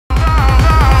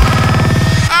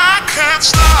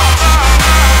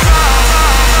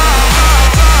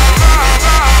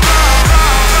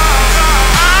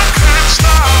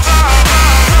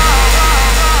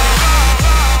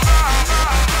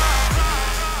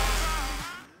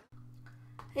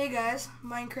Hey guys,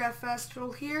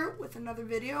 MinecraftFastTurtle here with another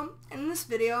video. And in this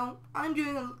video, I'm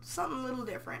doing something a little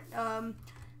different.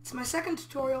 It's my second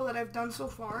tutorial that I've done so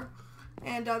far,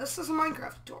 and this is a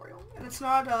Minecraft tutorial. And it's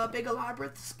not a big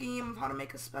elaborate scheme of how to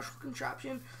make a special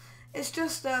contraption. It's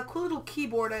just a cool little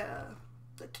keyboard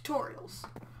tutorials,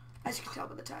 as you can tell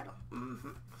by the title.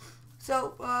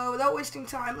 So, without wasting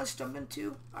time, let's jump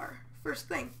into our first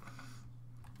thing.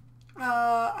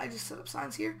 I just set up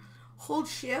signs here. Hold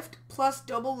shift plus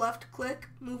double left click,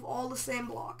 move all the same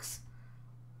blocks.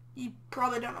 You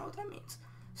probably don't know what that means.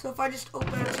 So if I just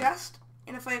open a chest,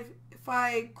 and if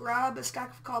I grab a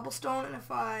stack of cobblestone, and if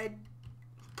I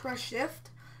press shift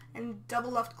and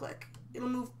double left click, it'll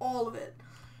move all of it.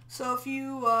 So if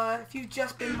you've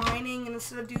just been mining and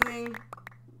instead of doing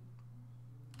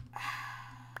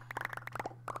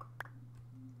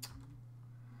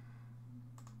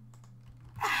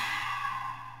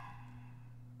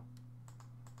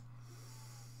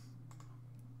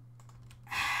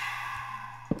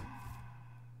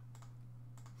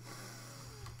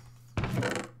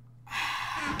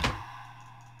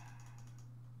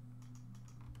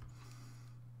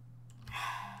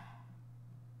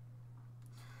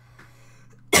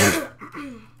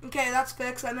okay, that's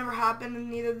fixed. That never happened, and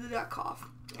neither did that cough.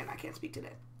 And I can't speak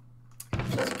today.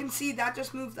 So as you can see, that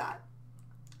just moved that.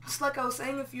 Just like I was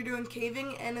saying, if you're doing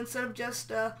caving, and instead of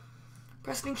just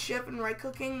pressing shift and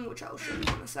right-clicking, which I'll show you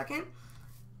in a second,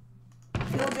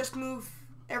 it'll just move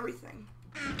everything.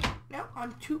 Now,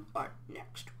 on to our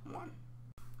next one.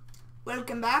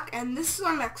 Welcome back, and this is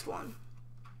our next one.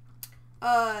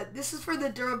 This is for the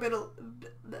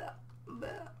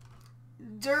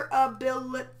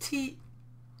durability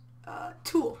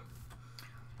tool.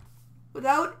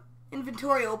 Without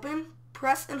inventory open,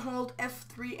 press and hold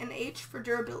F3 and H for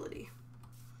durability.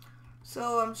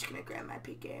 So I'm just gonna grab my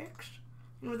pickaxe,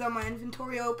 and without my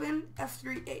inventory open,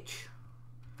 F3 H.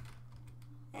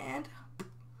 And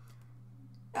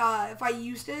if I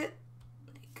used it,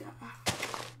 like,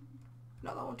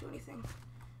 no, that won't do anything.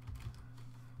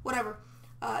 Whatever.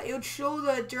 It would show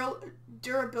the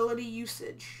durability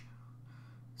usage.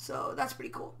 So that's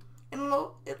pretty cool. And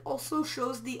it also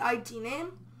shows the ID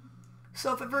name.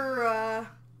 So if ever,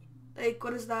 like,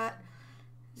 what is that?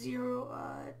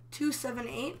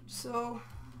 278. So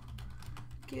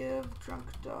give drunk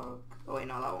dog. Oh wait,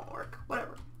 no, that won't work.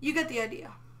 Whatever. You get the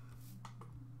idea.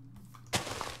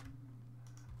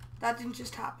 That didn't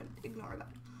just happen. Ignore that.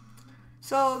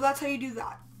 So that's how you do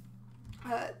that.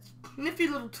 Nifty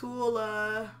little tool.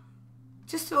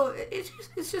 Just so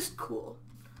it's just cool.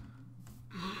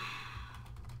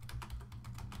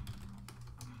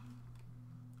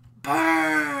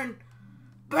 Burn!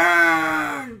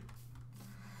 Burn!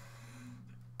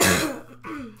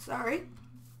 Sorry.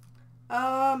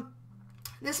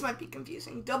 This might be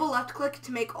confusing. Double left click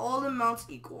to make all the amounts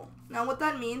equal. Now what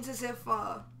that means is if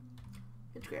let's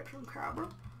grab some crabber.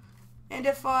 And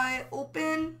if I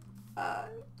open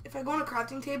if I go on a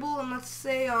crafting table and let's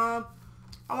say I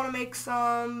want to make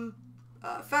some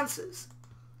fences.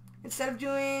 Instead of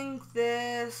doing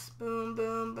this, boom,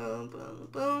 boom, boom, boom,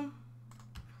 boom,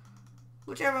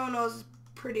 which everyone knows is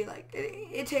pretty, like,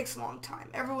 it takes a long time.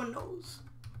 Everyone knows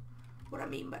what I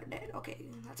mean by that. Okay,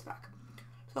 that's back.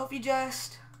 So if you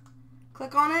just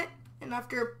click on it, and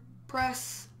after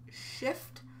press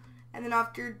shift, and then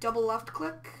after double left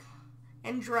click,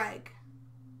 and drag,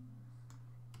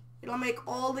 it'll make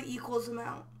all the equals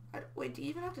amount. Wait, do you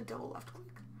even have to double left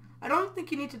click? I don't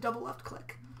think you need to double left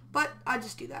click. But I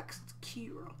just do that because it's key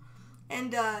rule,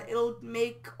 and it'll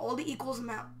make all the equal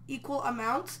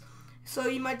amounts. So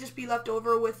you might just be left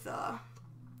over with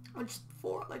just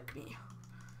 4, like me.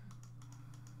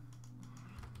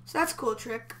 So that's a cool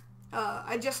trick.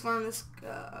 I just learned this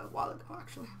a while ago,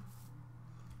 actually.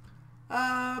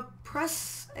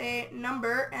 Press a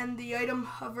number, and the item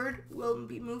hovered will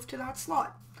be moved to that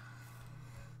slot.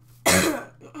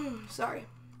 Sorry.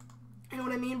 And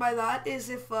what I mean by that is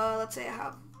if let's say I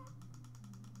have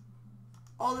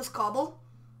all this cobble,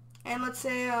 and let's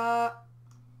say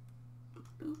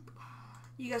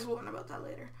you guys will learn about that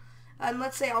later, and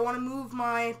let's say I want to move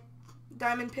my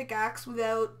diamond pickaxe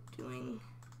without doing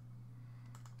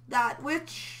that,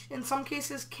 which in some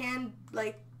cases can,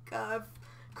 like,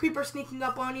 creeper sneaking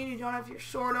up on you, you don't have your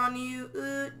sword on you,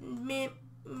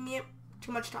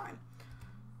 too much time.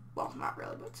 Well, not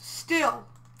really, but still,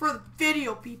 for the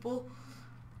video, people.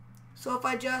 So if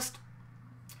I just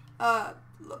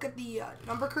look at the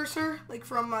number cursor, like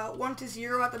from 1 to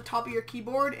 0 at the top of your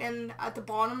keyboard, and at the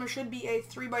bottom there should be a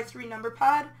 3x3 number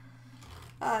pad.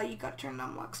 You gotta turn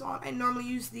numlocks on. I normally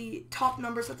use the top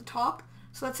numbers at the top,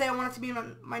 So let's say I want it to be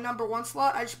in my number 1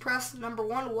 slot. I just press number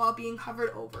 1 while being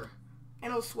hovered over, and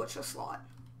it'll switch a slot,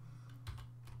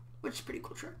 which is a pretty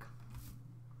cool trick.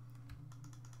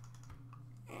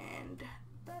 And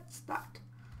that's that.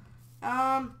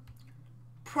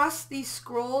 Press the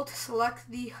scroll to select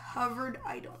the hovered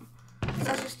item. So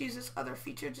let's just use this other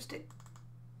feature just to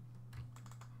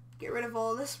get rid of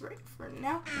all this right for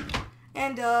now.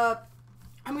 And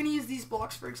I'm going to use these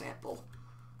blocks for example.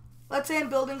 Let's say I'm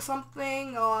building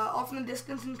something off in the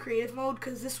distance in creative mode,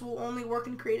 because this will only work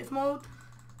in creative mode.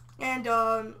 And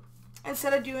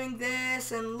instead of doing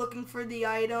this and looking for the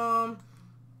item,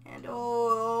 and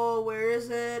oh, where is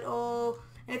it? Oh,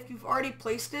 and if you've already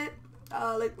placed it,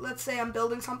 like let's say I'm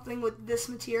building something with this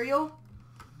material,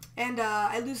 and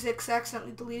I lose it,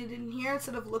 accidentally deleted it in here.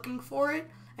 Instead of looking for it,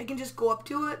 I can just go up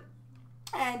to it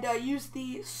and use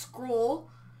the scroll,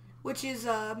 which is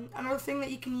another thing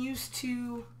that you can use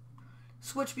to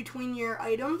switch between your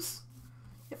items.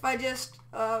 If I just,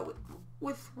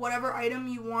 with whatever item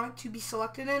you want it to be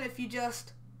selected in, if you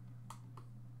just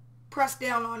press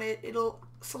down on it, it'll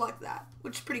select that,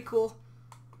 which is pretty cool.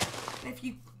 And if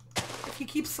you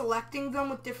keep selecting them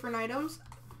with different items,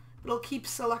 it'll keep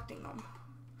selecting them,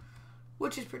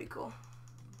 which is pretty cool.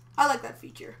 I like that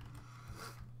feature.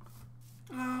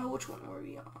 Which one were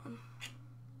we on?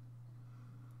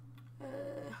 Damn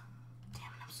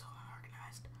it, I'm so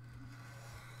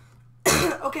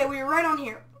unorganized. Okay, we were right on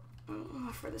here.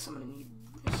 For this, I'm gonna need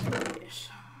this.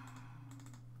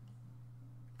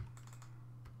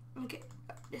 Okay,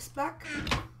 got this back.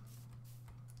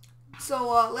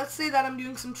 So let's say that I'm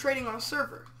doing some trading on a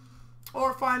server,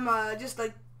 or if I'm just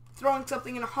like throwing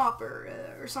something in a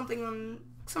hopper or something on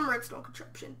some redstone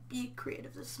contraption. Be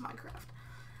creative. This is Minecraft.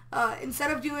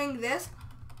 Instead of doing this,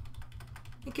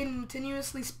 you can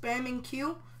continuously spamming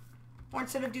Q, or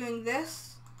instead of doing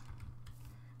this,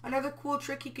 another cool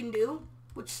trick you can do,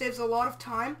 which saves a lot of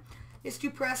time, is to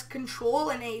press Control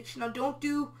and H. Now don't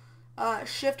do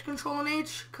Shift, Control, and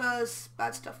H, because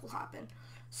bad stuff will happen.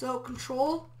 So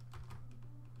Control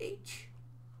H.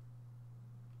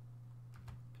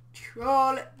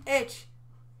 Control H.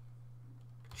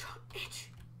 Control H.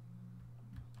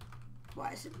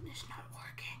 Why is it not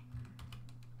working?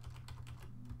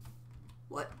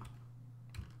 What?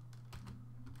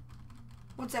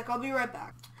 One sec, I'll be right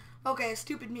back. Okay,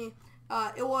 stupid me.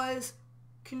 It was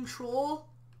Control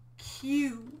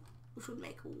Q, which would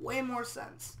make way more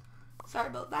sense. Sorry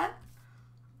about that.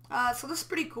 So this is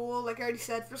pretty cool, like I already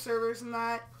said, for servers and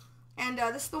that. And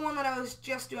this is the one that I was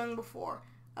just doing before.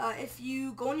 If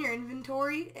you go in your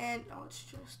inventory and, let's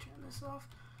just turn this off.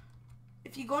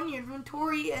 If you go in your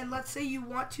inventory and let's say you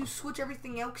want to switch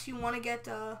everything else, you want to get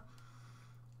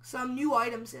some new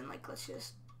items in, like let's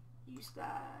just use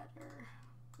that or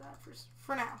that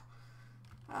for now.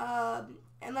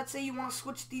 And let's say you want to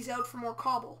switch these out for more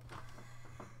cobble.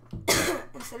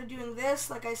 Instead of doing this,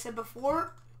 like I said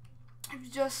before, if you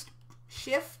just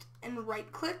shift and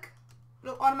right click,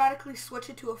 it'll automatically switch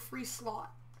it to a free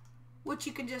slot, which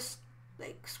you can just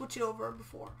like switch it over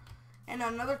before. And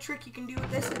another trick you can do with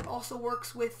this, it also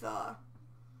works with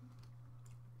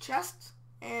chests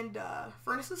and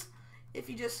furnaces. If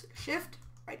you just shift,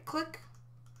 right click,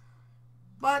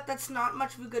 but that's not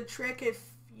much of a good trick if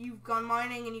you've gone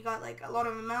mining and you got like a lot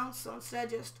of amounts, so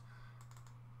instead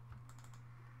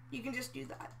you can just do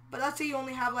that. But let's say you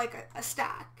only have like a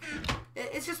stack.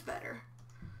 It's just better.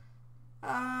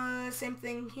 Same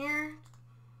thing here.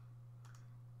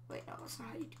 Wait, no, that's not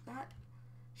how you do that.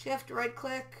 Shift, right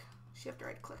click, shift,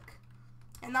 right click.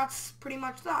 And that's pretty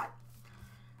much that.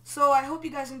 So I hope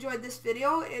you guys enjoyed this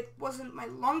video. It wasn't my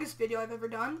longest video I've ever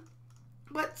done,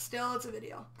 but still it's a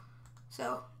video.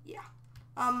 So yeah.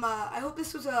 I hope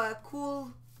this was a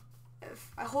cool,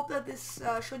 I hope that this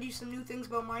showed you some new things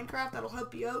about Minecraft that'll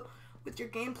help you out with your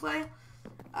gameplay.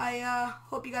 I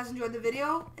hope you guys enjoyed the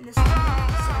video, and this is